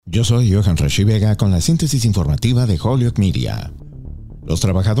Yo soy Johan Rashi Vega con la síntesis informativa de Holyoke Media. Los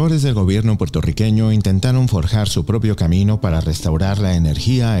trabajadores del gobierno puertorriqueño intentaron forjar su propio camino para restaurar la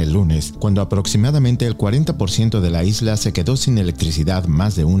energía el lunes, cuando aproximadamente el 40% de la isla se quedó sin electricidad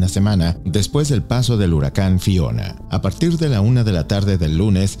más de una semana después del paso del huracán Fiona. A partir de la 1 de la tarde del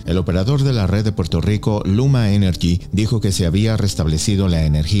lunes, el operador de la red de Puerto Rico, Luma Energy, dijo que se había restablecido la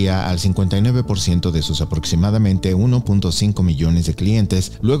energía al 59% de sus aproximadamente 1.5 millones de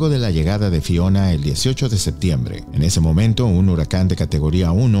clientes luego de la llegada de Fiona el 18 de septiembre. En ese momento, un huracán de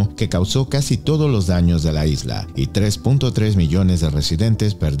categoría 1 que causó casi todos los daños de la isla y 3.3 millones de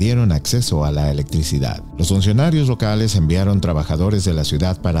residentes perdieron acceso a la electricidad. Los funcionarios locales enviaron trabajadores de la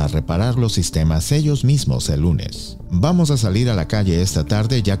ciudad para reparar los sistemas ellos mismos el lunes. Vamos a salir a la calle esta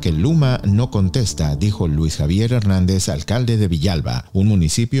tarde ya que Luma no contesta, dijo Luis Javier Hernández, alcalde de Villalba, un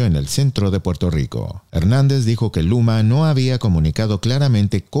municipio en el centro de Puerto Rico. Hernández dijo que Luma no había comunicado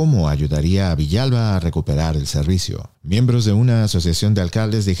claramente cómo ayudaría a Villalba a recuperar el servicio. Miembros de una asociación de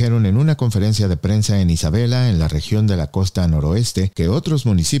alcaldes dijeron en una conferencia de prensa en Isabela, en la región de la costa noroeste, que otros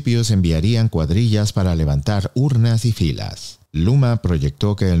municipios enviarían cuadrillas para levantar urnas y filas. Luma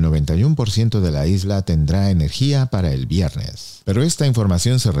proyectó que el 91% de la isla tendrá energía para el viernes. Pero esta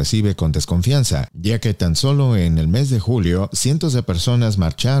información se recibe con desconfianza, ya que tan solo en el mes de julio, cientos de personas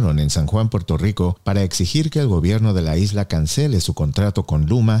marcharon en San Juan, Puerto Rico, para exigir que el gobierno de la isla cancele su contrato con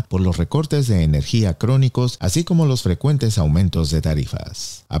Luma por los recortes de energía crónicos, así como los frecuentes aumentos de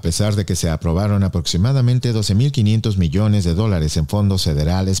tarifas. A pesar de que se aprobaron aproximadamente $12.500 millones en fondos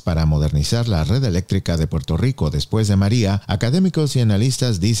federales para modernizar la red eléctrica de Puerto Rico después de María, académicos y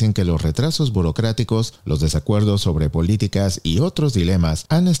analistas dicen que los retrasos burocráticos, los desacuerdos sobre políticas y otros dilemas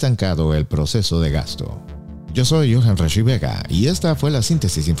han estancado el proceso de gasto. Yo soy Johan Rashi Vega y esta fue la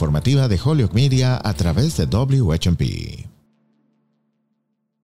síntesis informativa de Holyoke Media a través de WHMP.